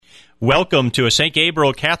Welcome to a St.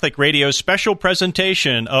 Gabriel Catholic Radio special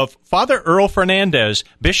presentation of Father Earl Fernandez,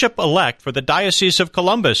 Bishop-elect for the Diocese of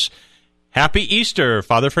Columbus. Happy Easter,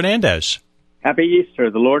 Father Fernandez. Happy Easter.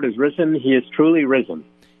 The Lord is risen. He is truly risen.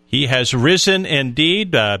 He has risen indeed.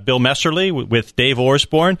 Bill Messerly with Dave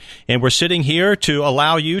Orsborn, and we're sitting here to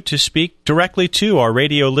allow you to speak directly to our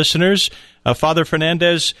radio listeners. Father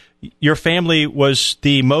Fernandez, your family was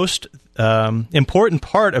the most important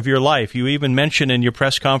part of your life. You even mentioned in your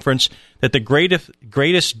press conference that the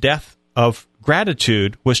greatest death of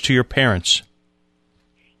gratitude was to your parents.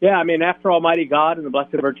 Yeah, I mean, after Almighty God and the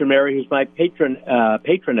Blessed Virgin Mary, who's my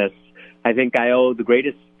patroness, I think I owe the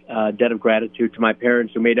greatest debt of gratitude to my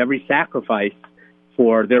parents, who made every sacrifice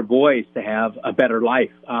for their boys to have a better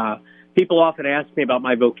life. People often ask me about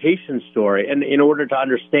my vocation story, and in order to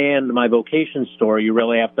understand my vocation story, you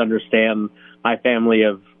really have to understand my family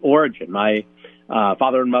of origin. My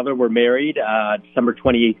father and mother were married December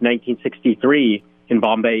 28, 1963, in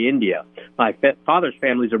Bombay, India. My father's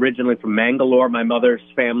family is originally from Mangalore. My mother's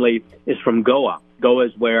family is from Goa. Goa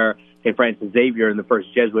is where St. Francis Xavier and the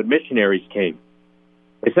first Jesuit missionaries came.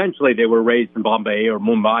 Essentially, they were raised in Bombay, or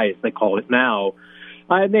Mumbai, as they call it now.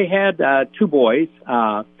 And they had two boys.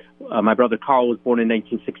 My brother Carl was born in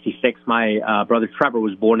 1966. My brother Trevor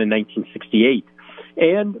was born in 1968.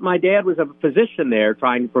 And my dad was a physician there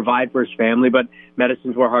trying to provide for his family, but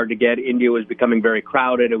medicines were hard to get. India was becoming very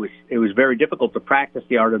crowded. It was very difficult to practice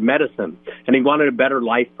the art of medicine. And he wanted a better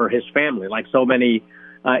life for his family. Like so many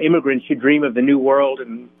immigrants, you dream of the new world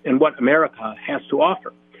and what America has to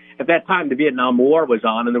offer. At that time, the Vietnam War was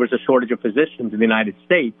on, and there was a shortage of physicians in the United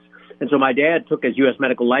States. And so my dad took his U.S.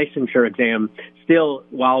 medical licensure exam still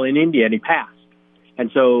while in India, and he passed.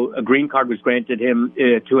 And so a green card was granted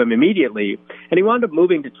to him immediately. And he wound up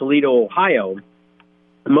moving to Toledo, Ohio,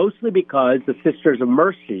 mostly because the Sisters of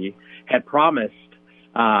Mercy had promised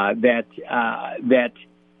that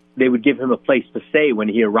they would give him a place to stay when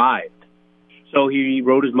he arrived. So he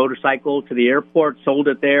rode his motorcycle to the airport, sold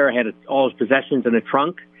it there, had all his possessions in a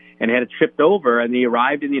trunk, and had it shipped over, and he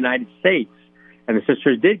arrived in the United States. And the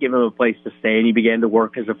sisters did give him a place to stay, and he began to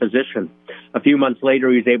work as a physician. A few months later,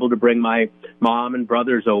 he was able to bring my mom and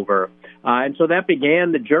brothers over. And so that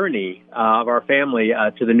began the journey of our family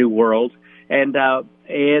to the New World. And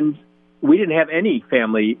we didn't have any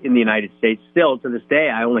family in the United States. Still, to this day,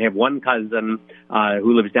 I only have one cousin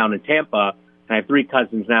who lives down in Tampa, and I have three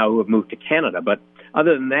cousins now who have moved to Canada. But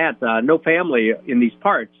other than that, no family in these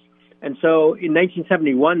parts. And so in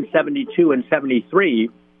 1971, 72, and 73,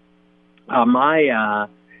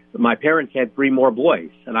 my parents had three more boys,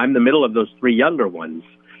 and I'm the middle of those three younger ones,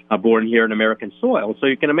 born here in American soil. So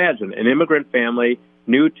you can imagine an immigrant family,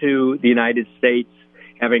 new to the United States,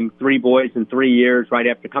 having three boys in 3 years right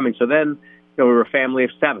after coming. So then we were a family of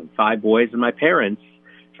seven, 5 boys and my parents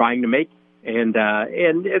trying to make it. And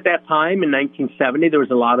at that time, in 1970, there was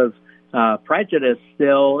a lot of prejudice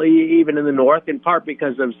still, even in the North, in part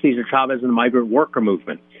because of Cesar Chavez and the migrant worker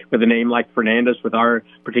movement. With a name like Fernandez, with our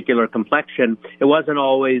particular complexion, it wasn't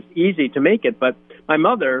always easy to make it. But my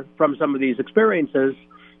mother, from some of these experiences,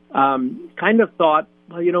 kind of thought,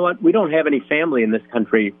 well, you know what, we don't have any family in this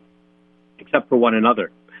country except for one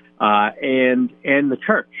another and the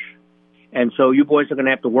church. And so you boys are going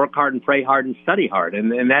to have to work hard and pray hard and study hard.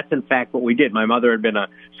 And that's, in fact, what we did. My mother had been a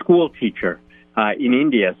school teacher in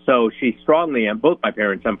India, so she strongly, and both my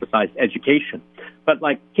parents emphasized education. But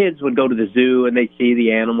like kids would go to the zoo and they'd see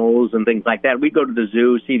the animals and things like that. We'd go to the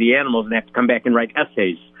zoo, see the animals, and have to come back and write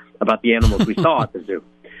essays about the animals we saw at the zoo.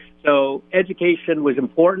 So education was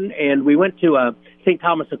important, and we went to St.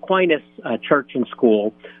 Thomas Aquinas church and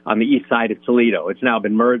school on the east side of Toledo. It's now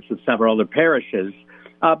been merged with several other parishes.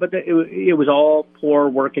 But it was all poor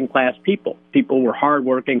working class people. People were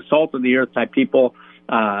hardworking, salt of the earth type people.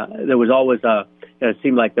 There was always it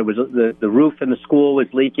seemed like there was the roof in the school was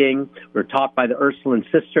leaking. We were taught by the Ursuline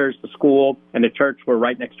sisters. The school and the church were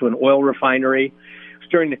right next to an oil refinery. It was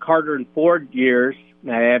during the Carter and Ford years.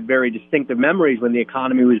 I have very distinctive memories when the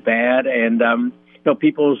economy was bad, and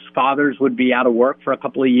people's fathers would be out of work for a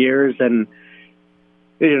couple of years, and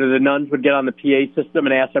the nuns would get on the PA system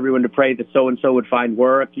and ask everyone to pray that so-and-so would find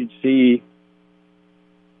work. You'd see,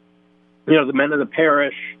 the men of the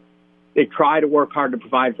parish, they try to work hard to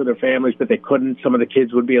provide for their families, but they couldn't. Some of the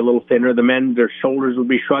kids would be a little thinner. The men, their shoulders would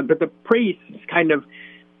be shrugged. But the priests kind of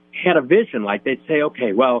had a vision. Like they'd say,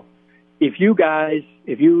 okay, well, if you guys,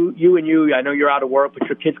 I know you're out of work, but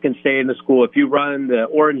your kids can stay in the school if you run the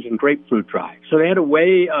orange and grapefruit drive. So they had a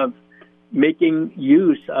way of making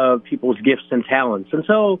use of people's gifts and talents. And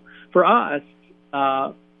so for us,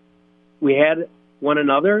 we had one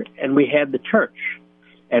another and we had the church.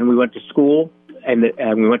 And we went to school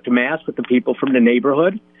we went to Mass with the people from the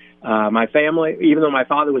neighborhood. My family, even though my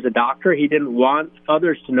father was a doctor, he didn't want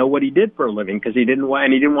others to know what he did for a living because he didn't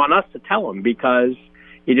want us to tell him because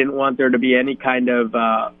he didn't want there to be any kind of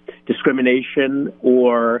discrimination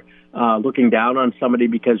or looking down on somebody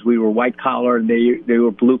because we were white collar and they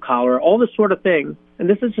were blue collar, all this sort of thing. And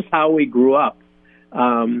this is just how we grew up.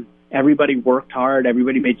 Everybody worked hard.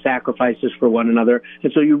 Everybody made sacrifices for one another.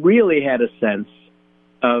 And so you really had a sense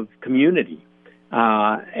of community.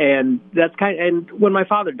 And when my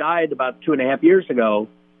father died about 2.5 years ago,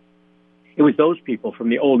 it was those people from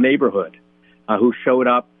the old neighborhood who showed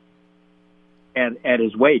up at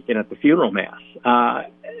his wake and at the funeral mass.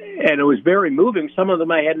 And it was very moving. Some of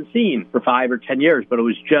them I hadn't seen for 5 or 10 years, but it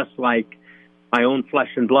was just like my own flesh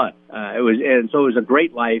and blood. And so it was a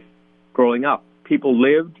great life growing up. People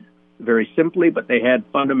lived very simply, but they had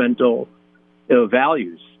fundamental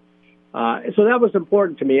values. So that was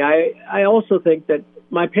important to me. I also think that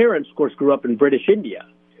my parents, of course, grew up in British India,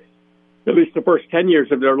 at least the first 10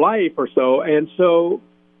 years of their life or so. And so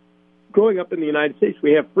growing up in the United States,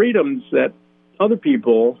 we have freedoms that other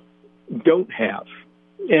people don't have.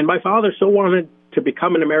 And my father so wanted to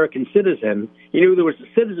become an American citizen. He knew there was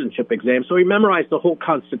a citizenship exam, so he memorized the whole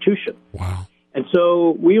Constitution. Wow. And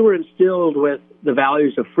so we were instilled with the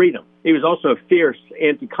values of freedom. He was also a fierce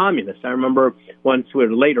anti-communist. I remember once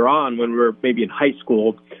later on when we were maybe in high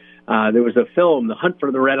school, there was a film, The Hunt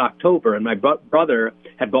for the Red October, and my brother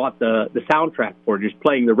had bought the soundtrack for it, just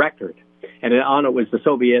playing the record. And on it was the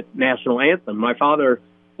Soviet national anthem. My father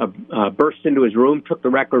burst into his room, took the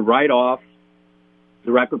record right off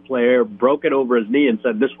the record player, broke it over his knee and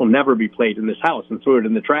said, "This will never be played in this house," and threw it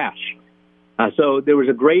in the trash. So there was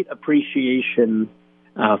a great appreciation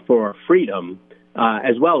for freedom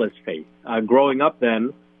as well as faith. Growing up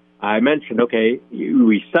then, I mentioned,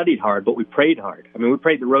 we studied hard, but we prayed hard. I mean, we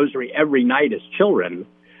prayed the rosary every night as children.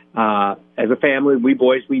 As a family, we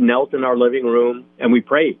boys, we knelt in our living room and we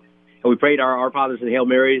prayed. And we prayed our Fathers and Hail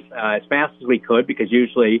Marys as fast as we could because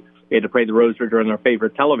usually we had to pray the rosary during our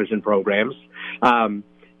favorite television programs.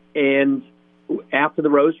 And after the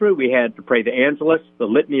rosary, we had to pray the Angelus, the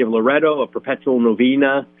Litany of Loretto, a perpetual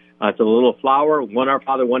novena to the Little Flower, one Our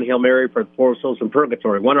Father, one Hail Mary for the poor souls in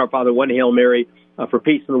purgatory, one Our Father, one Hail Mary for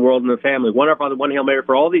peace in the world and the family, one Our Father, one Hail Mary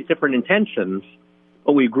for all these different intentions.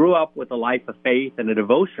 But we grew up with a life of faith and a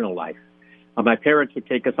devotional life. My parents would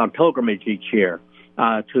take us on pilgrimage each year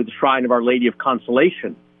to the Shrine of Our Lady of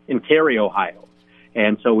Consolation in Cary, Ohio.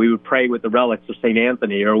 And so we would pray with the relics of St.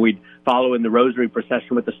 Anthony, or we'd follow in the rosary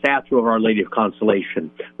procession with the statue of Our Lady of Consolation.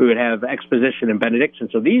 We would have exposition and benediction.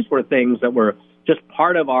 So these were things that were just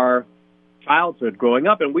part of our childhood growing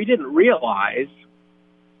up, and we didn't realize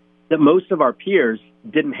that most of our peers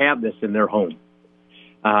didn't have this in their home.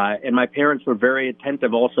 And my parents were very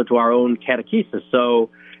attentive also to our own catechesis. So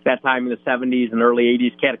that time in the 70s and early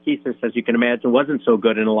 80s, catechesis, as you can imagine, wasn't so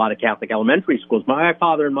good in a lot of Catholic elementary schools. My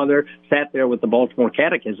father and mother sat there with the Baltimore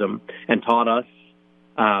Catechism and taught us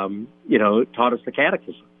the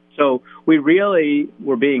catechism. So we really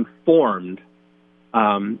were being formed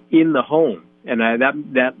in the home, and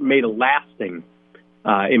that made a lasting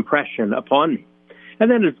impression upon me. And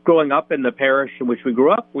then as growing up in the parish in which we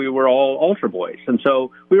grew up, we were all altar boys. And so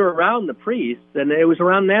we were around the priests, and it was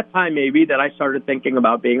around that time maybe that I started thinking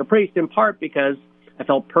about being a priest, in part because I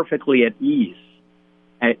felt perfectly at ease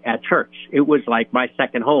at church. It was like my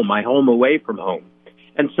second home, my home away from home.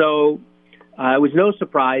 And so it was no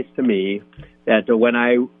surprise to me that it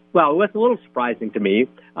was a little surprising to me,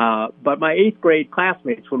 but my 8th grade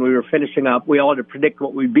classmates, when we were finishing up, we all had to predict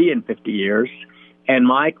what we'd be in 50 years. And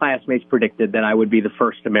my classmates predicted that I would be the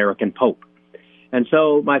first American pope. And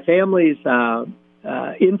so my family's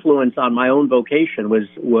influence on my own vocation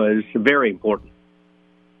was very important.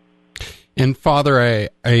 And Father,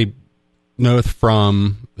 I know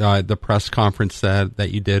from the press conference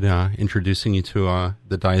that you did introducing you to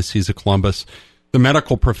the Diocese of Columbus, the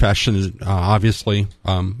medical profession is obviously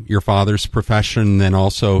your father's profession, and then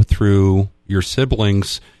also through your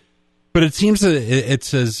siblings. But it seems that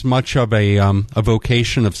it's as much of a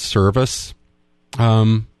vocation of service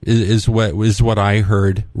is what I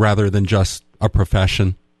heard, rather than just a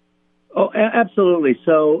profession. Oh, absolutely.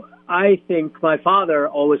 So I think my father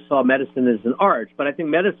always saw medicine as an art, but I think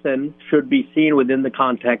medicine should be seen within the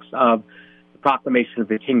context of the proclamation of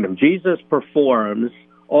the kingdom. Jesus performs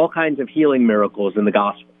all kinds of healing miracles in the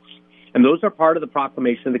Gospels. And those are part of the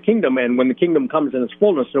proclamation of the kingdom. And when the kingdom comes in its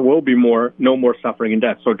fullness, there will be no more suffering and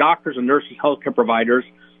death. So doctors and nurses, healthcare providers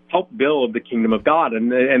help build the kingdom of God.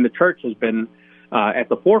 And the church has been at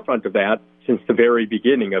the forefront of that since the very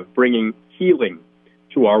beginning of bringing healing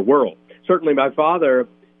to our world. Certainly my father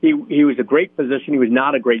he was a great physician. He was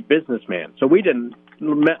not a great businessman. So we didn't.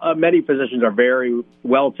 Many physicians are very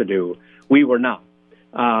well-to-do. We were not.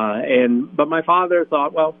 But my father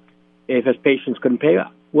thought, well, if his patients couldn't pay,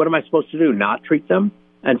 what am I supposed to do? Not treat them?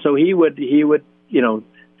 And so he would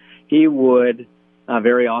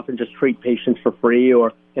very often just treat patients for free,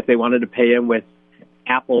 or if they wanted to pay him with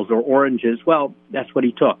apples or oranges, well, that's what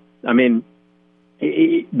he took. I mean,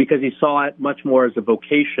 because he saw it much more as a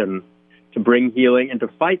vocation to bring healing and to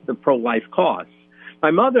fight the pro-life cause.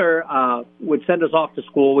 My mother would send us off to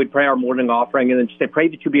school. We'd pray our morning offering, and then she'd say, pray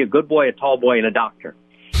that you be a good boy, a tall boy, and a doctor.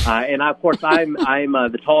 And of course, I'm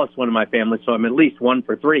the tallest one in my family, so I'm at least 1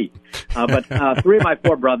 for 3. But 3 of my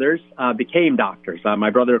 4 brothers became doctors. My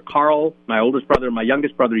brother Carl, my oldest brother, and my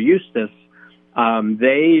youngest brother Eustace,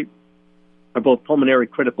 they are both pulmonary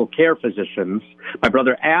critical care physicians. My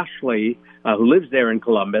brother Ashley, who lives there in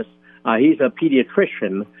Columbus, he's a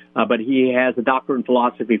pediatrician, but he has a doctorate in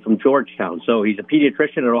philosophy from Georgetown. So he's a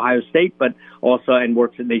pediatrician at Ohio State, but also and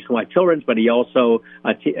works at Nationwide Children's. But he also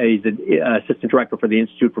he's an assistant director for the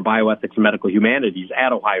Institute for Bioethics and Medical Humanities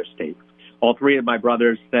at Ohio State. All 3 of my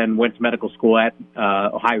brothers then went to medical school at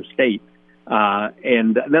Ohio State,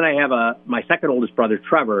 and then I have my second oldest brother,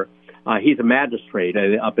 Trevor. He's a magistrate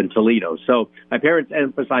up in Toledo. So my parents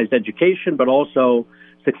emphasized education, but also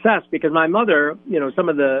success, because my mother, some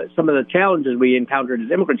of the challenges we encountered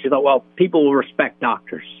as immigrants, she thought, well, people will respect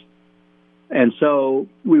doctors. And so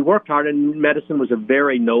we worked hard, and medicine was a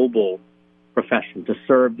very noble profession, to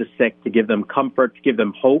serve the sick, to give them comfort, to give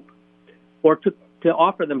them hope, or to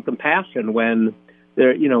offer them compassion when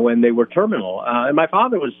when they were terminal. And my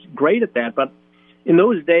father was great at that, but in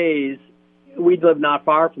those days, we lived not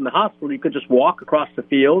far from the hospital. You could just walk across the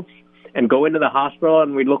fields and go into the hospital,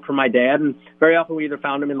 and we'd look for my dad, and very often we either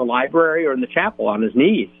found him in the library or in the chapel on his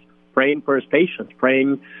knees, praying for his patients,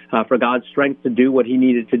 praying for God's strength to do what he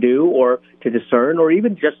needed to do, or to discern, or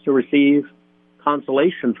even just to receive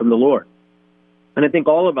consolation from the Lord. And I think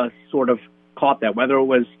all of us sort of caught that, whether it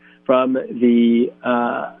was from the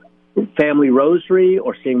family rosary,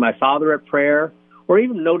 or seeing my father at prayer, or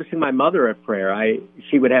even noticing my mother at prayer.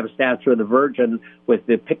 She would have a statue of the Virgin with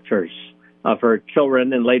the pictures of her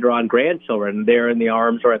children and later on grandchildren there in the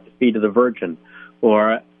arms or at the feet of the Virgin.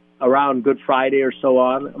 Or around Good Friday or so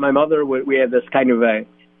on, my mother we had this kind of a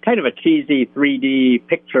cheesy 3D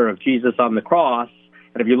picture of Jesus on the cross.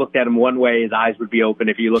 And if you looked at him one way, his eyes would be open.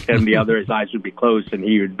 If you looked at him the other, his eyes would be closed and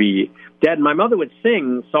he would be dead. And my mother would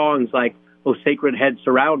sing songs like, "Oh, Sacred Head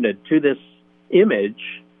Surrounded," to this image.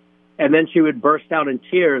 And then she would burst out in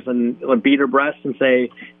tears and beat her breast and say,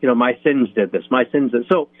 my sins did this, my sins did.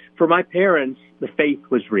 So for my parents, the faith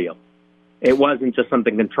was real. It wasn't just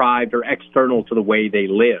something contrived or external to the way they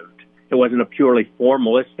lived. It wasn't a purely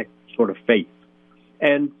formalistic sort of faith.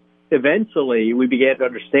 And eventually we began to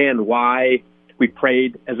understand why we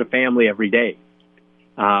prayed as a family every day.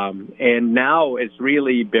 And now it's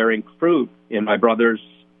really bearing fruit in my brothers'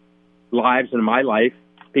 lives and my life,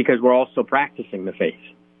 because we're also practicing the faith.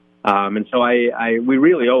 And so we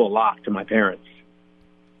really owe a lot to my parents.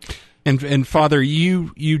 And Father,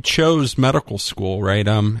 you chose medical school, right?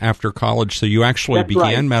 After college, so you actually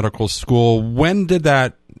began medical school. When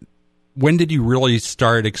did you really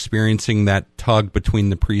start experiencing that tug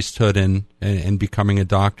between the priesthood and becoming a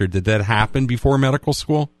doctor? Did that happen before medical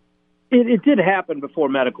school? It did happen before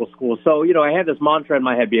medical school. So, I had this mantra in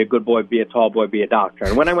my head: be a good boy, be a tall boy, be a doctor.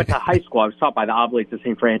 And when I went to high school, I was taught by the Oblates of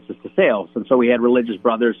St. Francis de Sales. And so we had religious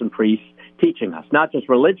brothers and priests teaching us, not just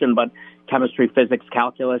religion, but chemistry, physics,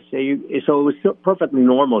 calculus. So it was perfectly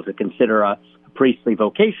normal to consider a priestly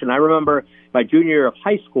vocation. I remember my junior year of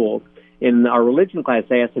high school, in our religion class,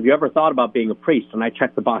 they asked, have you ever thought about being a priest? And I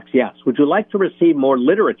checked the box, yes. Would you like to receive more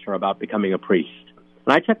literature about becoming a priest?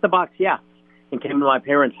 And I checked the box, yes. And came to my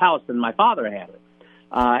parents' house, and my father had it.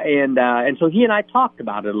 And so he and I talked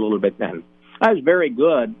about it a little bit then. I was very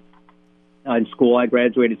good in school. I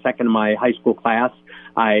graduated second in my high school class.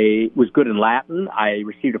 I was good in Latin. I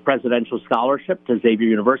received a presidential scholarship to Xavier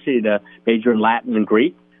University to major in Latin and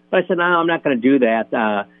Greek. But I said, no, I'm not going to do that.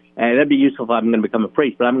 And that'd be useful if I'm going to become a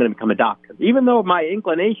priest, but I'm going to become a doctor. Even though my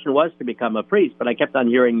inclination was to become a priest, but I kept on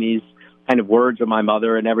hearing these kind of words of my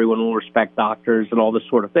mother, and everyone will respect doctors and all this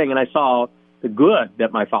sort of thing. And I saw the good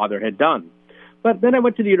that my father had done. But then I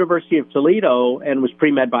went to the University of Toledo and was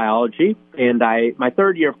pre-med biology. And my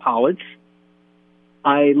third year of college,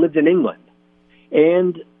 I lived in England.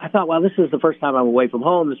 And I thought, well, this is the first time I'm away from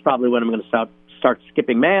home. This is probably when I'm going to start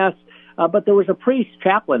skipping Mass. But there was a priest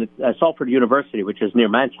chaplain at Salford University, which is near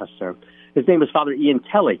Manchester. His name was Father Ian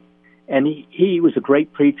Kelly. And he was a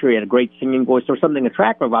great preacher. He had a great singing voice. There was something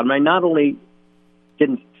attractive about him. I not only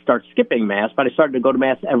didn't start skipping Mass, but I started to go to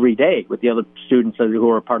Mass every day with the other students who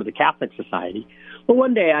were part of the Catholic Society. Well,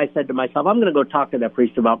 one day I said to myself, I'm going to go talk to that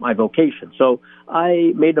priest about my vocation. So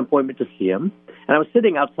I made an appointment to see him, and I was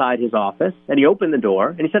sitting outside his office, and he opened the door,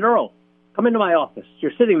 and he said, Earl, come into my office.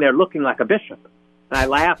 You're sitting there looking like a bishop. And I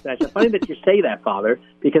laughed, and I said, funny that you say that, Father,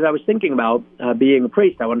 because I was thinking about being a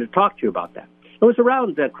priest. I wanted to talk to you about that. It was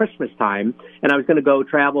around Christmas time, and I was going to go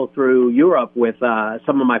travel through Europe with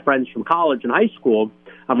some of my friends from college and high school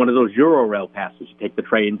on one of those Eurorail passes. You take the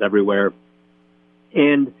trains everywhere.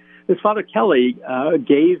 And this Father Kelly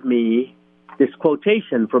gave me this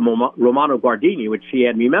quotation from Romano Guardini, which he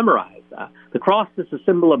had me memorize. The cross is a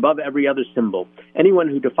symbol above every other symbol. Anyone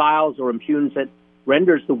who defiles or impugns it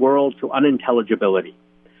renders the world to unintelligibility.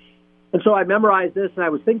 And so I memorized this, and I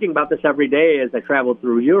was thinking about this every day as I traveled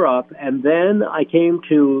through Europe. And then I came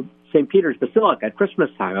to St. Peter's Basilica at Christmas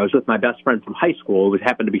time. I was with my best friend from high school who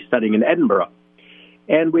happened to be studying in Edinburgh.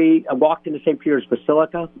 And we walked into St. Peter's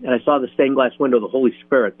Basilica, and I saw the stained glass window of the Holy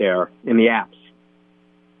Spirit there in the apse.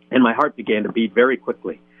 And my heart began to beat very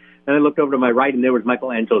quickly. And I looked over to my right, and there was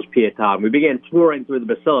Michelangelo's Pietà. And we began touring through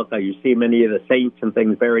the Basilica. You see many of the saints and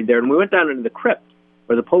things buried there. And we went down into the crypt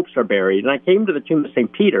where the popes are buried. And I came to the tomb of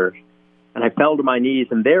St. Peter, and I fell to my knees.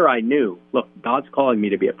 And there I knew, look, God's calling me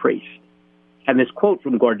to be a priest. And this quote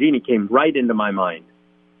from Guardini came right into my mind.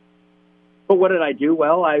 But what did I do?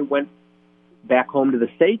 Well, I went back home to the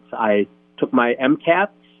States. I took my MCATs.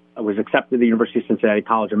 I was accepted to the University of Cincinnati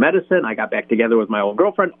College of Medicine. I got back together with my old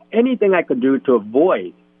girlfriend. Anything I could do to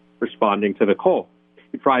avoid responding to the call.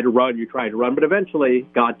 You try to run, but eventually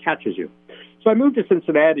God catches you. So I moved to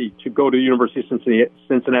Cincinnati to go to the University of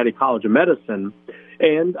Cincinnati College of Medicine,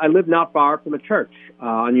 and I lived not far from a church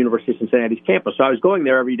on University of Cincinnati's campus. So I was going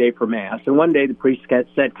there every day for Mass, and one day the priest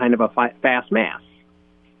said kind of a fast Mass.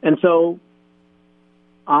 And so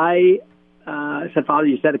I said, Father,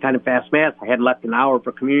 you said a kind of fast Mass. I had left an hour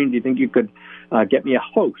for communion. Do you think you could get me a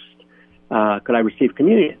host? Could I receive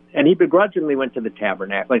communion? And he begrudgingly went to the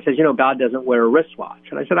tabernacle. He says, God doesn't wear a wristwatch.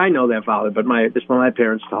 And I said, I know that, Father, but this is what my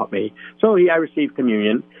parents taught me. So I received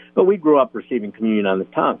communion, but we grew up receiving communion on the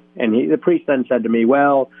tongue. And the priest then said to me,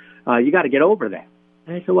 well, you got to get over that.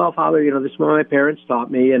 And I said, well, Father, this is what my parents taught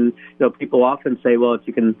me. And, people often say, well, if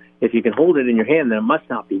you can hold it in your hand, then it must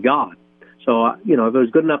not be God. So, if it was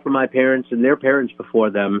good enough for my parents and their parents before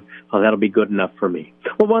them, well, that'll be good enough for me.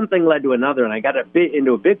 Well, one thing led to another, and I got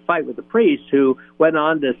into a big fight with the priest who went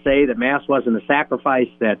on to say that Mass wasn't a sacrifice,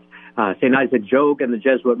 that St. Isaac Jogues and the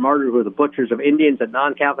Jesuit martyrs were the butchers of Indians, that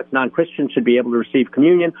non-Catholics, non-Christians should be able to receive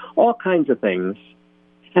communion, all kinds of things.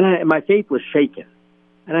 And my faith was shaken.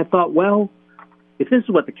 And I thought, well, if this is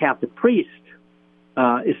what the Catholic priest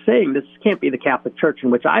is saying, this can't be the Catholic Church in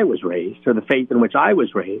which I was raised, or the faith in which I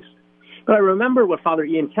was raised. But I remember what Father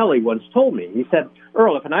Ian Kelly once told me. He said,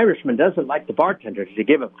 Earl, if an Irishman doesn't like the bartender, does he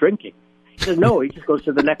give up drinking? He says, no, he just goes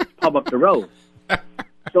to the next pub up the road.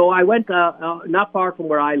 So I went not far from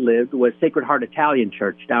where I lived was Sacred Heart Italian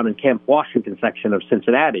Church down in Camp Washington section of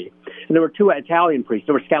Cincinnati. And there were two Italian priests.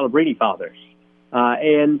 There were Scalabrini fathers.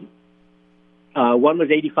 And one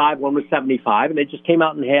was 85, one was 75, and they just came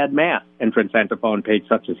out and had Mass. Entrance antiphon, page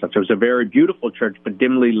such and such. It was a very beautiful church, but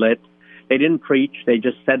dimly lit. They didn't preach. They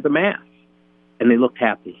just said the Mass. And they looked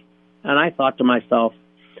happy. And I thought to myself,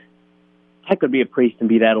 I could be a priest and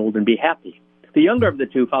be that old and be happy. The younger of the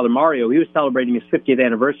two, Father Mario, he was celebrating his 50th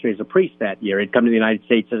anniversary as a priest that year. He'd come to the United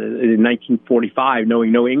States in 1945,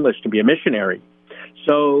 knowing no English, to be a missionary.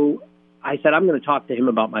 So I said, I'm going to talk to him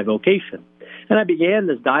about my vocation. And I began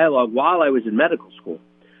this dialogue while I was in medical school.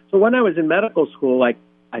 So when I was in medical school,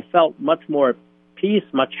 I felt much more at peace,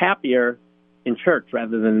 much happier in church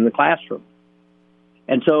rather than in the classroom.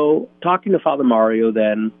 And so talking to Father Mario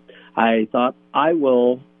then, I thought, I'm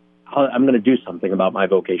going to do something about my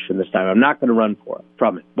vocation this time. I'm not going to run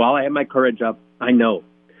from it. While I have my courage up, I know.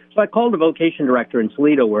 So I called the vocation director in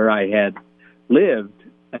Toledo where I had lived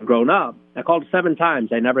and grown up. I called 7 times.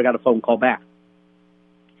 I never got a phone call back.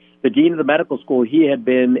 The dean of the medical school, he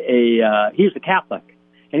was a Catholic.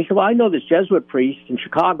 And he said, well, I know this Jesuit priest in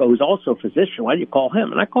Chicago who's also a physician. Why don't you call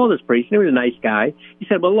him? And I called this priest, and he was a nice guy. He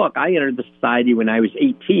said, well, look, I entered the society when I was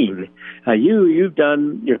 18. You've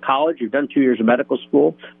done your college. You've done 2 years of medical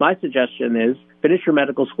school. My suggestion is finish your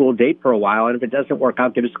medical school, date for a while, and if it doesn't work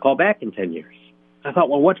out, give us a call back in 10 years. I thought,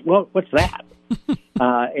 well, what's that?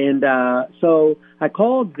 So I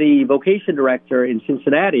called the vocation director in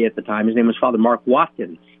Cincinnati at the time. His name was Father Mark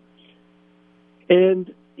Watkins.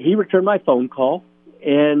 And he returned my phone call.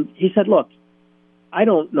 And he said, look, I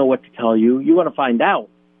don't know what to tell you. You want to find out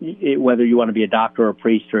whether you want to be a doctor or a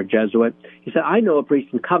priest or a Jesuit. He said, I know a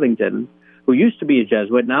priest in Covington who used to be a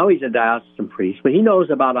Jesuit. Now he's a diocesan priest, but he knows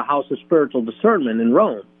about a house of spiritual discernment in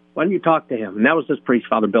Rome. Why don't you talk to him? And that was this priest,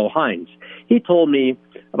 Father Bill Hines. He told me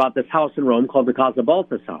about this house in Rome called the Casa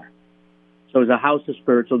Balthasar. So it was a house of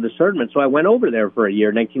spiritual discernment. So I went over there for a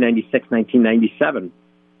year, 1996, 1997.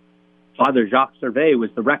 Father Jacques Servet was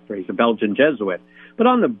the rector. He's a Belgian Jesuit. But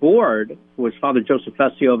on the board was Father Joseph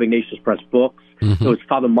Fessio of Ignatius Press Books. Mm-hmm. There was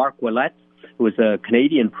Father Marc Ouellet, who was a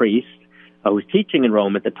Canadian priest who was teaching in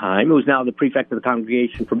Rome at the time, who was now the prefect of the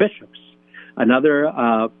Congregation for Bishops.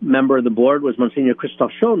 Another member of the board was Monsignor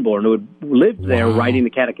Christoph Schönborn, who had lived there writing the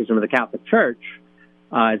Catechism of the Catholic Church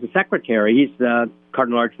as a secretary. He's the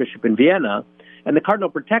Cardinal Archbishop in Vienna. And the Cardinal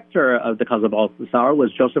Protector of the Casa Balthasar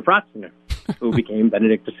was Joseph Ratzinger, who became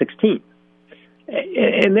Benedict XVI.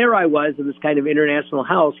 And there I was in this kind of international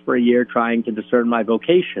house for a year trying to discern my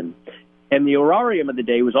vocation. And the orarium of the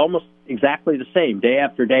day was almost exactly the same, day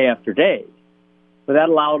after day after day. But that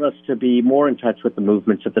allowed us to be more in touch with the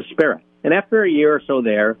movements of the Spirit. And after a year or so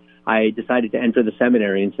there, I decided to enter the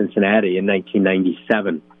seminary in Cincinnati in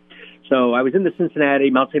 1997. So I was in the Cincinnati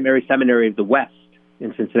Mount St. Mary Seminary of the West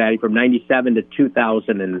in Cincinnati from 97 to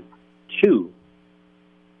 2002.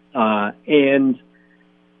 And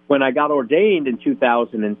when I got ordained in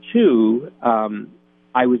 2002,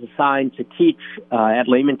 I was assigned to teach at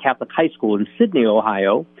Layman Catholic High School in Sydney,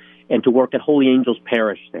 Ohio, and to work at Holy Angels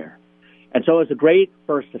Parish there. And so it was a great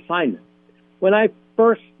first assignment. When I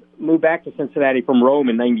first moved back to Cincinnati from Rome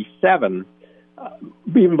in 97,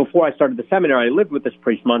 even before I started the seminary, I lived with this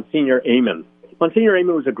priest, Monsignor Amen. Monsignor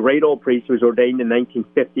Amen was a great old priest who was ordained in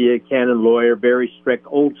 1950, a canon lawyer, very strict,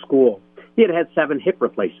 old school. He had 7 hip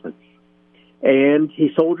replacements. And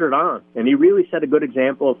he soldiered on. And he really set a good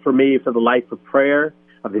example for me for the life of prayer,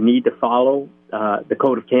 of the need to follow the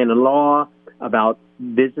code of canon law, about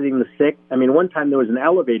visiting the sick. I mean, one time there was an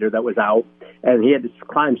elevator that was out, and he had to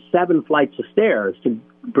climb 7 flights of stairs to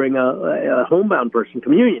bring a homebound person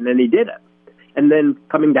communion, and he did it. And then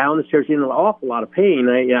coming down the stairs, he had an awful lot of pain.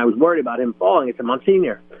 I was worried about him falling. I said,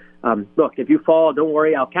 Monsignor, look, if you fall, don't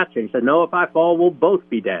worry, I'll catch you. He said, no, if I fall, we'll both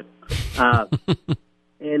be dead. But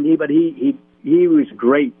he was a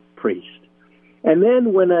great priest. And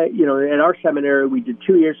then when at our seminary, we did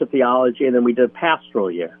 2 years of theology, and then we did a pastoral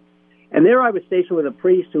year. And there I was stationed with a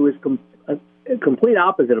priest who was a complete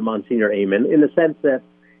opposite of Monsignor Amen, in the sense that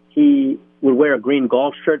he would wear a green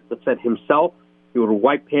golf shirt that said himself. He would wear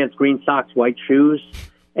white pants, green socks, white shoes.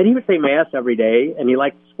 And he would say Mass every day, and he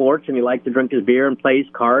liked sports, and he liked to drink his beer and play his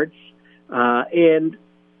cards. But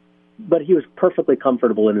he was perfectly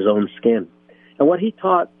comfortable in his own skin. And what he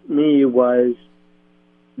taught me was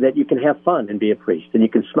that you can have fun and be a priest, and you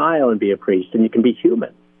can smile and be a priest, and you can be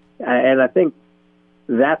human. And I think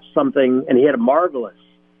that's something, and he had a marvelous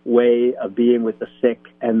way of being with the sick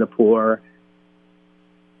and the poor.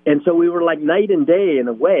 And so we were like night and day in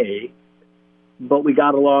a way, but we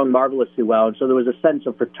got along marvelously well. And so there was a sense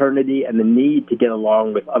of fraternity and the need to get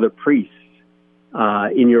along with other priests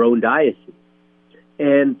in your own diocese.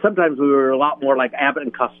 And sometimes we were a lot more like Abbott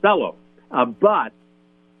and Costello. But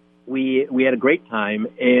we had a great time.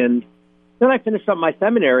 And then I finished up my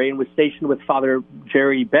seminary and was stationed with Father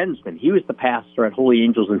Jerry Bensman. He was the pastor at Holy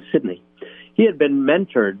Angels in Sydney. He had been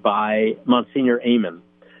mentored by Monsignor Amen.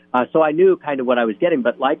 So I knew kind of what I was getting.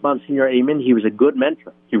 But like Monsignor Amen, he was a good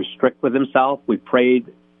mentor. He was strict with himself. We prayed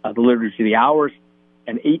the Liturgy of the Hours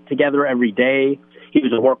and ate together every day. He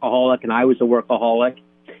was a workaholic, and I was a workaholic.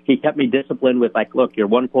 He kept me disciplined with, like, look, you're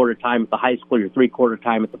 1/4 time at the high school, you're 3/4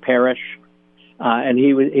 time at the parish. And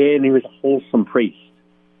he was a wholesome priest.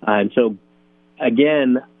 And so,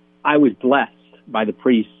 again, I was blessed by the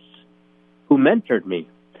priests who mentored me.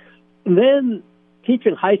 And then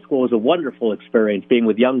teaching high school was a wonderful experience, being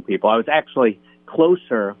with young people. I was actually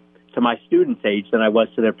closer to my students' age than I was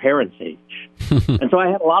to their parents' age. And so I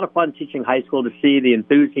had a lot of fun teaching high school, to see the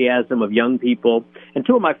enthusiasm of young people. And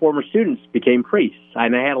 2 of my former students became priests.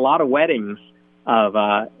 And I had a lot of weddings of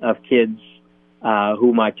kids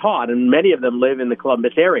whom I taught, and many of them live in the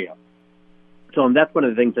Columbus area. So that's one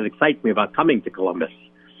of the things that excites me about coming to Columbus.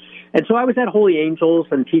 And so I was at Holy Angels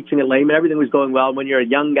and teaching at Layman. Everything was going well. When you're a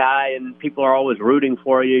young guy and people are always rooting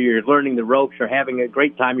for you, you're learning the ropes, you're having a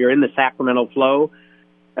great time, you're in the sacramental flow.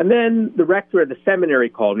 And then the rector of the seminary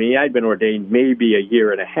called me. I'd been ordained maybe a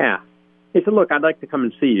year and a half. He said, look, I'd like to come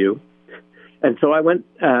and see you. And so I went,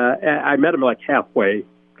 I met him like halfway,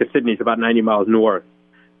 because Sydney's about 90 miles north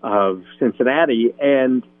of Cincinnati.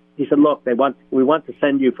 And he said, look, we want to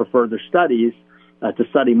send you for further studies to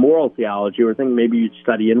study moral theology. We're thinking maybe you'd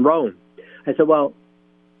study in Rome. I said, well,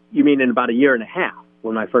 you mean in about a year and a half,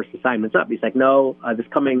 when my first assignment's up? He's like, no, this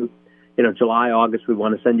coming July, August, we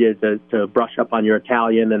want to send you to brush up on your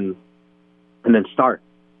Italian. And and then start.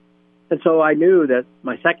 And so I knew that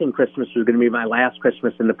my second Christmas was going to be my last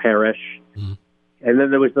Christmas in the parish. Mm-hmm. And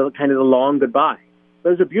then there was the long goodbye. It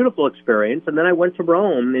was a beautiful experience. And then I went to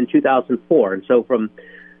Rome in 2004. And so from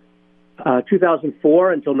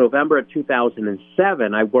 2004 until November of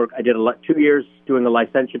 2007, I did 2 years doing a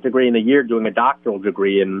licentiate degree and a year doing a doctoral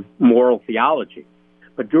degree in moral theology.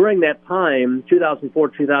 But during that time, 2004,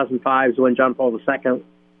 2005, is when John Paul II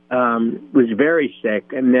was very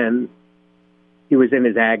sick, and then he was in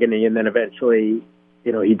his agony, and then eventually,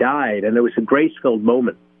 he died, and it was a grace-filled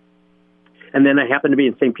moment. And then I happened to be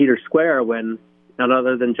in St. Peter's Square when none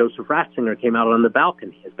other than Joseph Ratzinger came out on the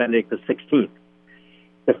balcony as Benedict XVI.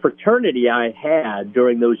 The fraternity I had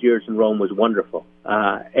during those years in Rome was wonderful,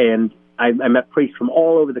 and I met priests from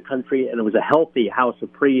all over the country, and it was a healthy house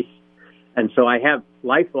of priests, and so I have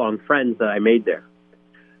lifelong friends that I made there.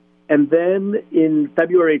 And then in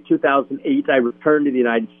February 2008, I returned to the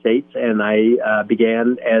United States, and I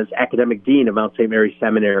began as academic dean of Mount St. Mary's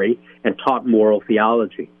Seminary and taught moral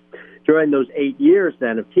theology. During those 8 years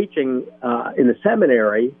then of teaching in the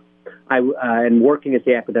seminary and working as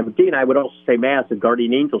the academic dean, I would also say Mass at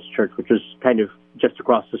Guardian Angels Church, which was kind of just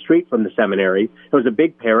across the street from the seminary. It was a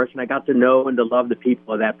big parish, and I got to know and to love the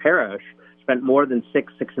people of that parish. Spent more than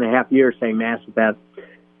 6.5 years saying Mass at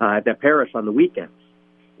that parish on the weekends.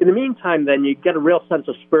 In the meantime, then, you get a real sense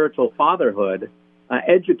of spiritual fatherhood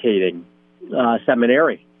educating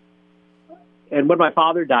seminary. And when my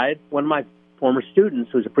father died, one of my former students,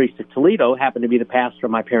 who was a priest at Toledo, happened to be the pastor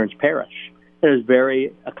of my parents' parish. It was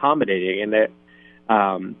very accommodating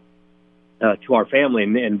and to our family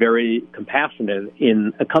and very compassionate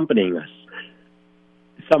in accompanying us.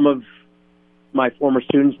 Some of my former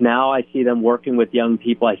students, now I see them working with young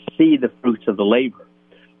people. I see the fruits of the labor.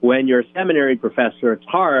 When you're a seminary professor, it's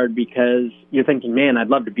hard because you're thinking, man, I'd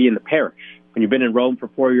love to be in the parish. When you've been in Rome for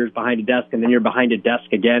 4 years behind a desk, and then you're behind a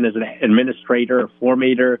desk again as an administrator or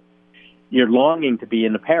formator, you're longing to be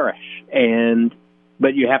in the parish.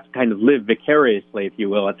 But you have to kind of live vicariously, if you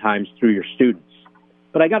will, at times through your students.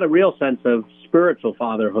 But I got a real sense of spiritual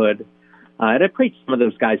fatherhood, and I preached some of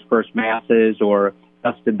those guys' first Masses or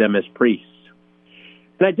dusted them as priests.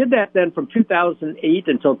 And I did that then from 2008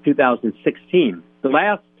 until 2016. The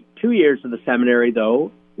last 2 years of the seminary,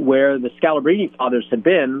 though, where the Scalabrini fathers had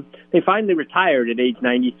been, they finally retired at age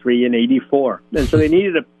 93 and 84. And so they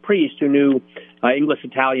needed a priest who knew English,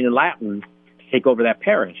 Italian, and Latin to take over that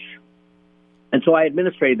parish. And so I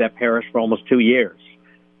administrated that parish for almost 2 years.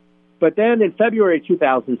 But then in February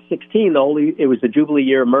 2016, it was the Jubilee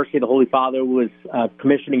Year of Mercy. The Holy Father was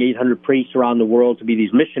commissioning 800 priests around the world to be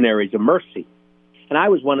these missionaries of mercy. And I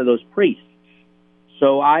was one of those priests.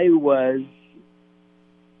 So I was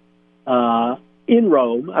in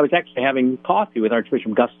Rome. I was actually having coffee with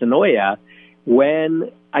Archbishop Gustinoia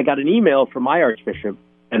when I got an email from my Archbishop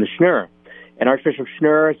and the Schnur. And Archbishop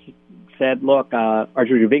Schnur said, look,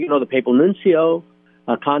 Archbishop Vigano, the papal nuncio,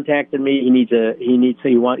 contacted me.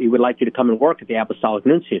 He would like you to come and work at the Apostolic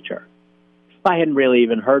Nunciature. I hadn't really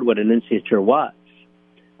even heard what a nunciature was.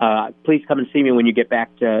 Please come and see me when you get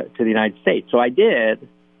back to the United States. So I did,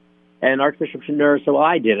 and Archbishop Schnur said, well,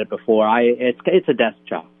 I did it before. It's a desk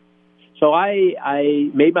job. So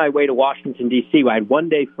I made my way to Washington, D.C. I had 1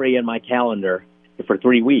 day free in my calendar for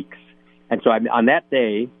 3 weeks. And so on that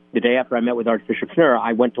day, the day after I met with Archbishop Schnur,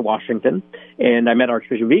 I went to Washington, and I met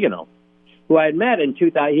Archbishop Vigano, who I had met in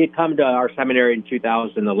 2000. He had come to our seminary in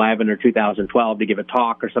 2011 or 2012 to give a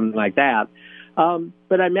talk or something like that.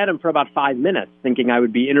 But I met him for about 5 minutes, thinking I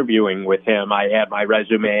would be interviewing with him. I had my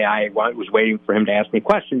resume. I was waiting for him to ask me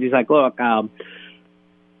questions. He's like, look,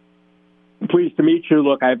 pleased to meet you.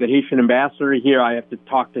 Look, I have the Haitian ambassador here. I have to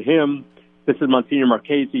talk to him. This is Monsignor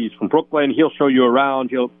Marchese. He's from Brooklyn. He'll show you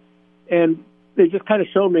around. And they just kind of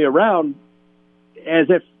showed me around as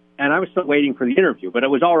if, and I was still waiting for the interview, but it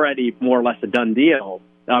was already more or less a done deal.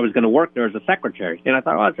 I was going to work there as a secretary. And I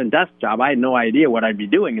thought, it's a desk job. I had no idea what I'd be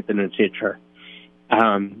doing at the Nunciature.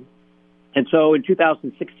 And so in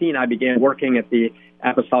 2016, I began working at the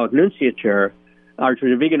Apostolic Nunciature.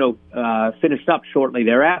 Archbishop Vigano finished up shortly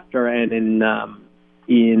thereafter, and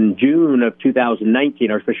in June of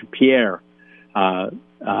 2019, Archbishop Pierre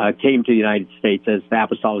came to the United States as the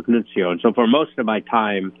Apostolic Nuncio. And so for most of my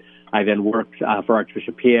time, I then worked for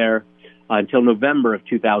Archbishop Pierre until November of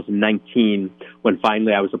 2019, when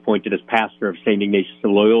finally I was appointed as pastor of St. Ignatius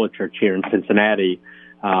of Loyola Church here in Cincinnati,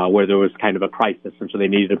 where there was kind of a crisis, and so they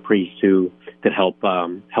needed a priest who could help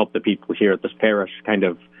the people here at this parish kind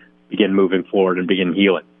of begin moving forward and begin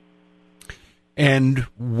healing. And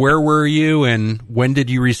where were you, and when did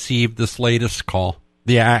you receive this latest call,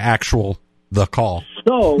 the call?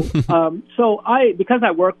 So because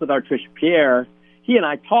I work with Archbishop Pierre, he and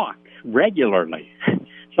I talk regularly.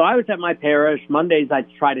 So I was at my parish. Mondays I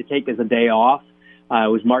try to take as a day off.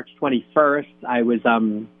 It was March 21st. I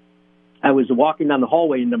was walking down the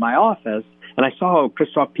hallway into my office, and I saw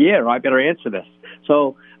Christophe Pierre. I better answer this.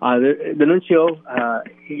 So the nuncio,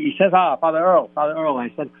 he says, Father Earl. And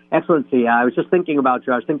I said, Excellency, I was just thinking about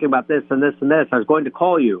you. I was thinking about this and this and this. I was going to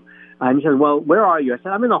call you. And he said, well, where are you? I said,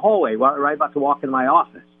 I'm in the hallway, right about to walk in my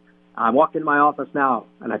office. I'm walking in my office now.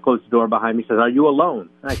 And I closed the door behind me. He says, are you alone?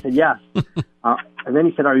 And I said, yes. And then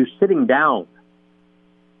he said, are you sitting down?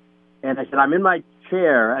 And I said, I'm in my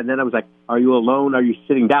chair. And then I was like, are you alone? Are you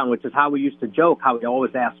sitting down? Which is how we used to joke, how we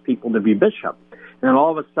always asked people to be bishop. And then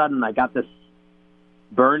all of a sudden, I got this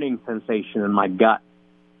burning sensation in my gut.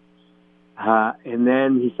 And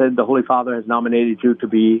then he said, the Holy Father has nominated you to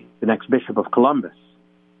be the next Bishop of Columbus.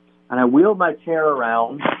 And I wheeled my chair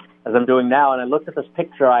around, as I'm doing now, and I looked at this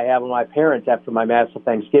picture I have of my parents after my Mass of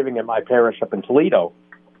Thanksgiving at my parish up in Toledo.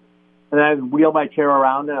 And I wheeled my chair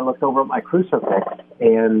around, and I looked over at my crucifix,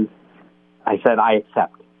 and I said, I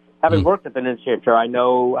accept. Having worked at the nunciature, I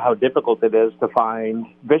know how difficult it is to find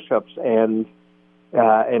bishops, and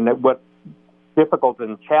what difficult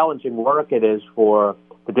and challenging work it is for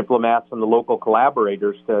the diplomats and the local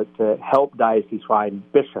collaborators to help dioceses find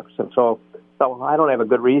bishops. And so I don't have a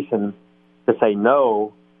good reason to say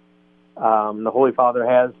no. The Holy Father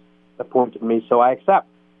has appointed me, so I accept.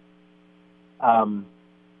 And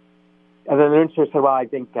then the nunciature said, well, I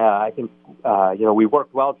think we work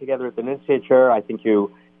well together at the nunciature. I think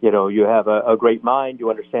you have a great mind.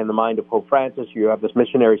 You understand the mind of Pope Francis. You have this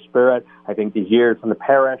missionary spirit. I think these years in the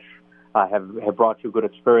parish have brought you good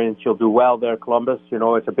experience. You'll do well there, Columbus.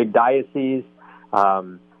 It's a big diocese.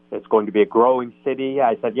 It's going to be a growing city.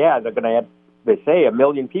 I said, yeah, they're going to have, they say, 1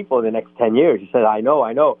 million people in the next 10 years. He said, I know.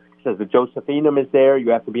 He says, the Josephinum is there.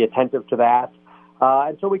 You have to be attentive to that.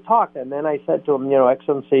 And so we talked, and then I said to him,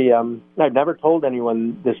 Excellency, I've never told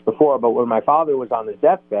anyone this before, but when my father was on his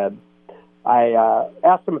deathbed, I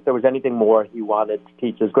asked him if there was anything more he wanted to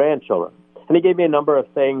teach his grandchildren. And he gave me a number of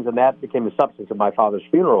things, and that became the substance of my father's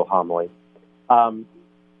funeral homily.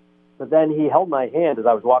 But then he held my hand as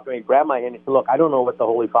I was walking away. He grabbed my hand and he said, look, I don't know what the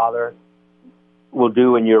Holy Father will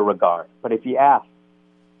do in your regard, but if he asks,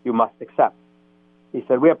 you must accept. He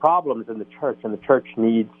said, we have problems in the church, and the church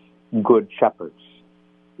needs good shepherds.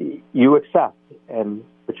 You accept,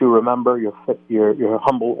 but you remember your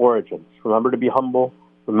humble origins. Remember to be humble.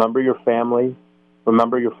 Remember your family.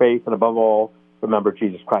 Remember your faith, and above all, remember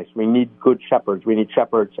Jesus Christ. We need good shepherds. We need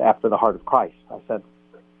shepherds after the heart of Christ. I said,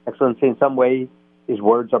 Excellency, in some way, his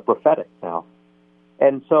words are prophetic now.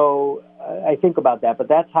 And so I think about that, but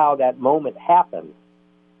that's how that moment happened.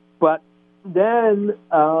 But then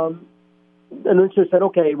the nuncio said,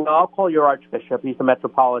 okay, well, I'll call your archbishop. He's the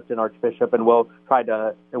metropolitan archbishop, and we'll try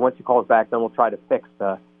to, and once he calls back, then we'll try to fix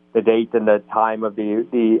the date and the time of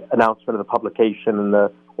the announcement of the publication and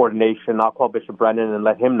the ordination. I'll call Bishop Brennan and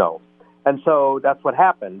let him know. And so that's what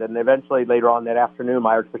happened. And eventually, later on that afternoon,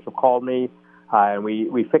 my archbishop called me, and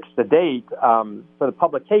we fixed the date for the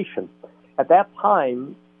publication. At that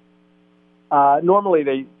time, normally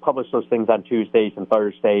they publish those things on Tuesdays and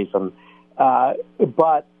Thursdays,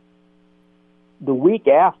 but the week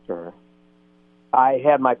after, I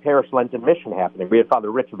had my parish Lenten mission happening. We had Father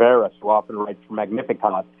Rich Veras, who often writes for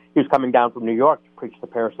Magnificat. He was coming down from New York to preach the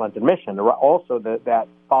parish Lenten mission. Also, that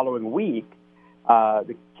following week,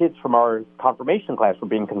 the kids from our confirmation class were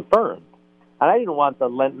being confirmed. And I didn't want the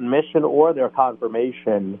Lenten mission or their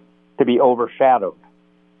confirmation to be overshadowed.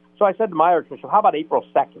 So I said to my archbishop, how about April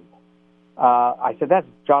 2nd? I said, that's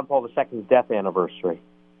John Paul II's death anniversary.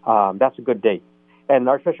 That's a good date. And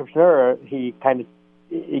Archbishop Schnurr, he kind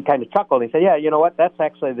of chuckled. He said, yeah, you know what? That's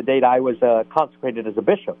actually the date I was consecrated as a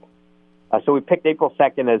bishop. So we picked April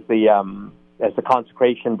 2nd as the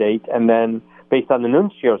consecration date. And then based on the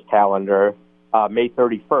nuncio's calendar, May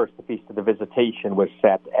 31st, the Feast of the Visitation, was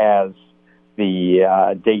set as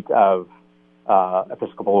the date of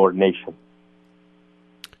episcopal ordination.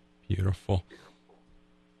 Beautiful.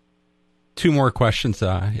 Two more questions,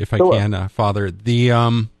 if I can, Father.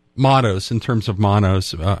 The mottos, in terms of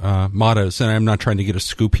mottos, and I'm not trying to get a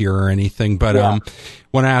scoop here or anything, but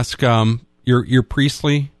want to ask your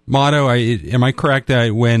priestly motto. Am I correct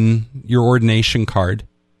that when your ordination card,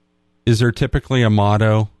 is there typically a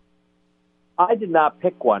motto? I did not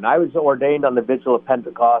pick one. I was ordained on the Vigil of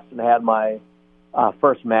Pentecost and had my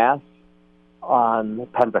first Mass on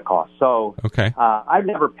Pentecost. So okay. I've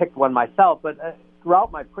never picked one myself, but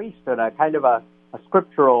throughout my priesthood, a kind of a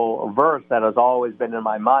scriptural verse that has always been in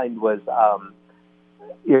my mind was,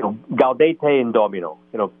 Gaudete in Domino,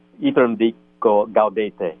 iterum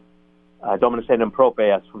gaudete. Dominus enim prope,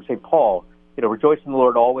 as from St. Paul. Rejoice in the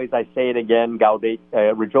Lord always. I say it again, gaudete,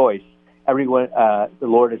 rejoice. Everyone, the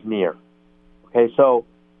Lord is near. Okay, so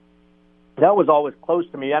that was always close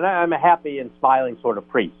to me, and I'm a happy and smiling sort of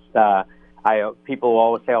priest. People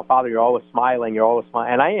always say, "Oh, Father, you're always smiling. You're always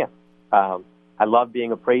smiling," and I am. I love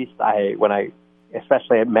being a priest.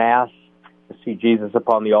 Especially at Mass, to see Jesus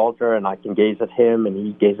upon the altar, and I can gaze at Him, and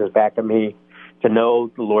He gazes back at me. To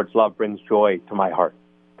know the Lord's love brings joy to my heart.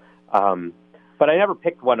 But I never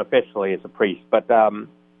picked one officially as a priest. But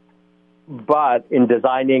in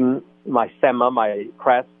designing my stemma, my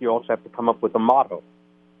crest, you also have to come up with a motto.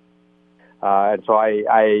 And so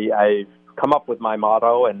I've come up with my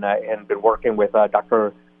motto and been working with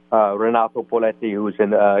Dr. Renato Poletti, who's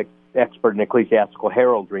an expert in ecclesiastical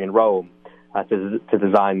heraldry in Rome, to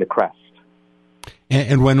design the crest.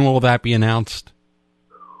 And when will that be announced?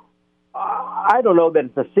 I don't know that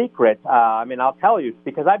it's a secret. I'll tell you,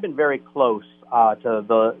 because I've been very close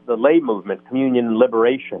to the lay movement, Communion and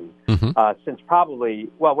Liberation, since probably,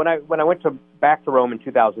 when I went back to Rome in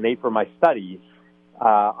 2008 for my studies,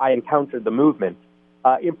 I encountered the movement,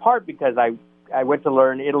 in part because I went to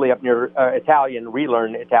learn Italy up near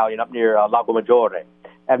relearn Italian up near Lago Maggiore.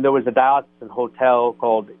 And there was a diocesan hotel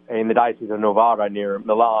in the Diocese of Novara near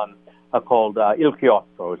Milan called Il Chiostro.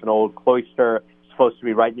 It was an old cloister, supposed to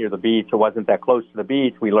be right near the beach. It wasn't that close to the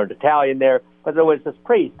beach. We learned Italian there. But there was this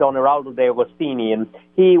priest, Don Eraldo de Agostini, and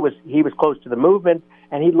he was close to the movement,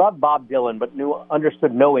 and he loved Bob Dylan but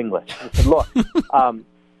understood no English. He said, "Look,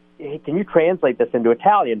 hey, can you translate this into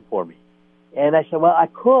Italian for me?" And I said, "Well, I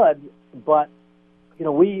could, but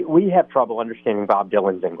we have trouble understanding Bob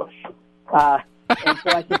Dylan's English." And so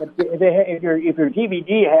I said, if your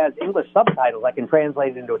DVD has English subtitles, I can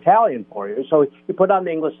translate it into Italian for you. So he put on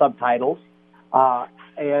the English subtitles,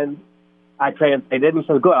 and I translated it, and he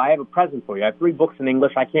said, "Good, I have a present for you. I have 3 books in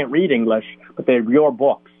English. I can't read English, but they're your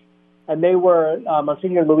books." And they were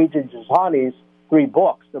Monsignor Luigi Giussani's 3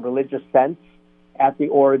 books, The Religious Sense, At the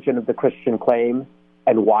Origin of the Christian Claim,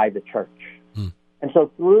 and Why the Church. And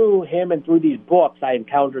so through him and through these books, I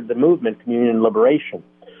encountered the movement, Communion and Liberation.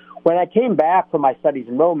 When I came back from my studies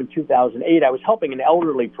in Rome in 2008, I was helping an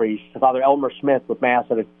elderly priest, Father Elmer Smith, with Mass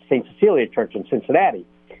at a St. Cecilia Church in Cincinnati.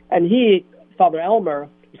 And Father Elmer,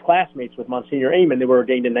 was classmates with Monsignor Amen. They were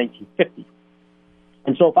ordained in 1950.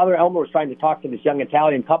 And so Father Elmer was trying to talk to this young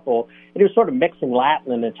Italian couple, and he was sort of mixing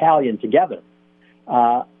Latin and Italian together.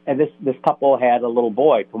 And this couple had a little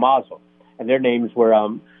boy, Tommaso, and their names were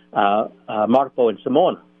Marco and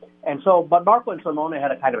Simona. And so, but Marco and Simona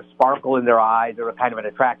had a kind of a sparkle in their eyes. They were kind of an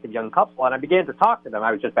attractive young couple, and I began to talk to them.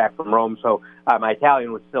 I was just back from Rome, so my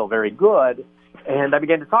Italian was still very good. And I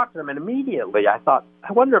began to talk to them, and immediately I thought,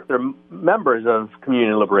 I wonder if they're members of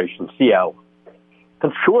Communion and Liberation, CL.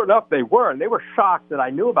 And sure enough, they were, and they were shocked that I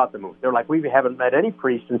knew about the movement. They're like, we haven't met any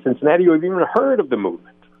priest in Cincinnati who have even heard of the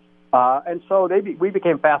movement. And so we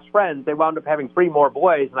became fast friends. They wound up having 3 more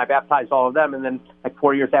boys, and I baptized all of them, and then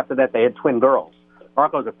 4 years after that, they had twin girls.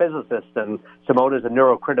 Marco's a physicist, and Simona's a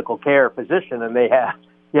neurocritical care physician, and they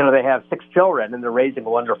have 6 children, and they're raising a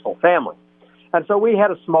wonderful family. And so we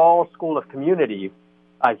had a small school of community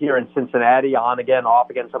here in Cincinnati, on again, off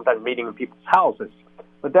again, sometimes meeting in people's houses.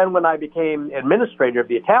 But then when I became administrator of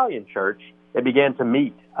the Italian church, they began to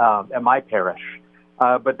meet at my parish.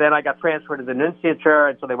 But then I got transferred to the nunciature,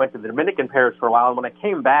 and so they went to the Dominican parish for a while. And when I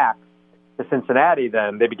came back to Cincinnati,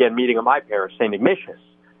 then they began meeting at my parish, St. Ignatius.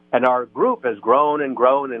 And our group has grown and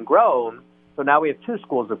grown and grown. So now we have 2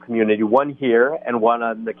 schools of community, one here and one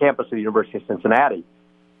on the campus of the University of Cincinnati.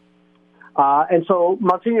 And so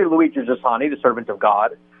Monsignor Luigi Giussani, the servant of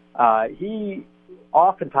God,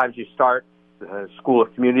 oftentimes you start the school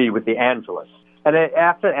of community with the Angelus. And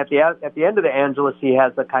at the end of the Angelus, he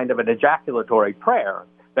has a kind of an ejaculatory prayer,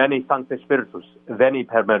 Veni Sancte Spiritus, Veni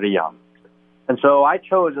per Mariam. And so I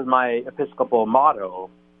chose as my episcopal motto,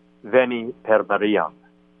 Veni per Mariam.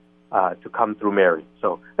 To come through Mary.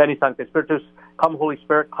 So, Veni Sancte Spiritus, come Holy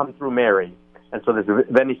Spirit, come through Mary. And so this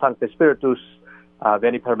Veni Sancte Spiritus,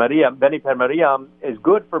 Veni per Mariam. Veni per Mariam is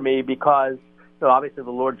good for me because, obviously the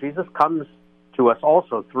Lord Jesus comes to us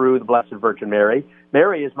also through the Blessed Virgin Mary.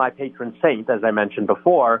 Mary is my patron saint, as I mentioned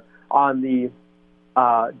before. On the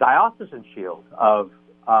diocesan shield of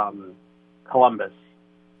Columbus,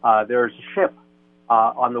 there's a ship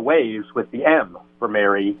on the waves with the M for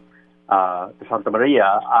Mary, Santa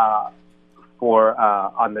Maria,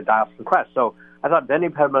 on the diocesan crest. So I thought, Veni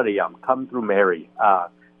per Mariam, come through Mary.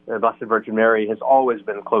 The Blessed Virgin Mary has always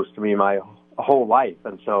been close to me my whole life,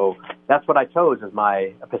 and so that's what I chose as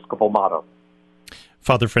my episcopal motto.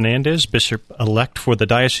 Father Fernandez, Bishop-elect for the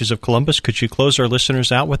Diocese of Columbus, could you close our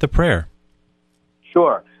listeners out with a prayer?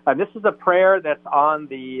 Sure. This is a prayer that's on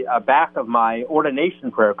the back of my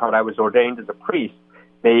ordination prayer card. I was ordained as a priest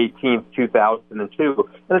May 18th, 2002.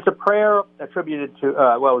 And it's a prayer attributed to,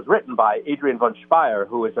 it was written by Adrian von Speyer,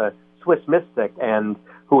 who is a Swiss mystic and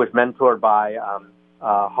who was mentored by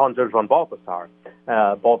Hans-Urs von Balthasar.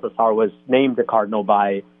 Balthasar was named a cardinal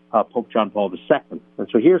by Pope John Paul II. And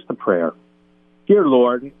so here's the prayer. Dear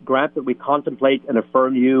Lord, grant that we contemplate and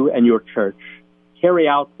affirm you and your church, carry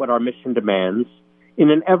out what our mission demands, in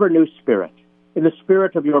an ever-new spirit, in the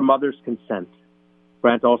spirit of your mother's consent.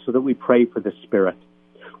 Grant also that we pray for this spirit.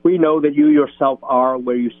 We know that you yourself are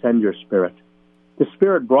where you send your spirit. The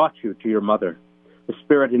spirit brought you to your mother. The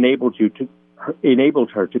spirit enabled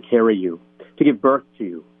her to carry you, to give birth to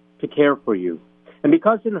you, to care for you. And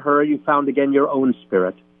because in her you found again your own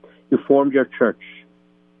spirit, you formed your church.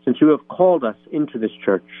 Since you have called us into this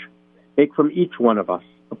church, make from each one of us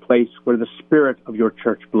a place where the spirit of your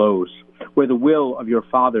church blows, where the will of your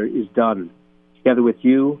Father is done, together with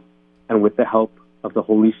you and with the help of the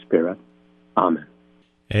Holy Spirit. Amen.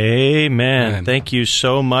 Amen. Thank you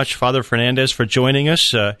so much, Father Fernandez, for joining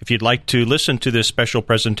us. If you'd like to listen to this special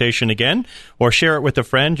presentation again or share it with a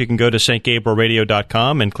friend, you can go to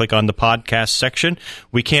stgabrielradio.com and click on the podcast section.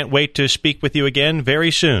 We can't wait to speak with you again very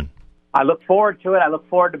soon. I look forward to it. I look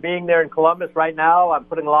forward to being there in Columbus right now. I'm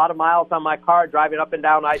putting a lot of miles on my car, driving up and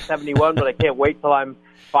down I-71, but I can't wait till I'm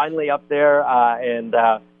finally up there and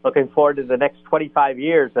looking forward to the next 25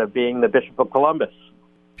 years of being the Bishop of Columbus.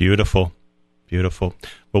 Beautiful. Beautiful.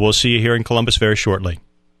 Well, we'll see you here in Columbus very shortly.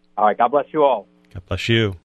 All right. God bless you all. God bless you.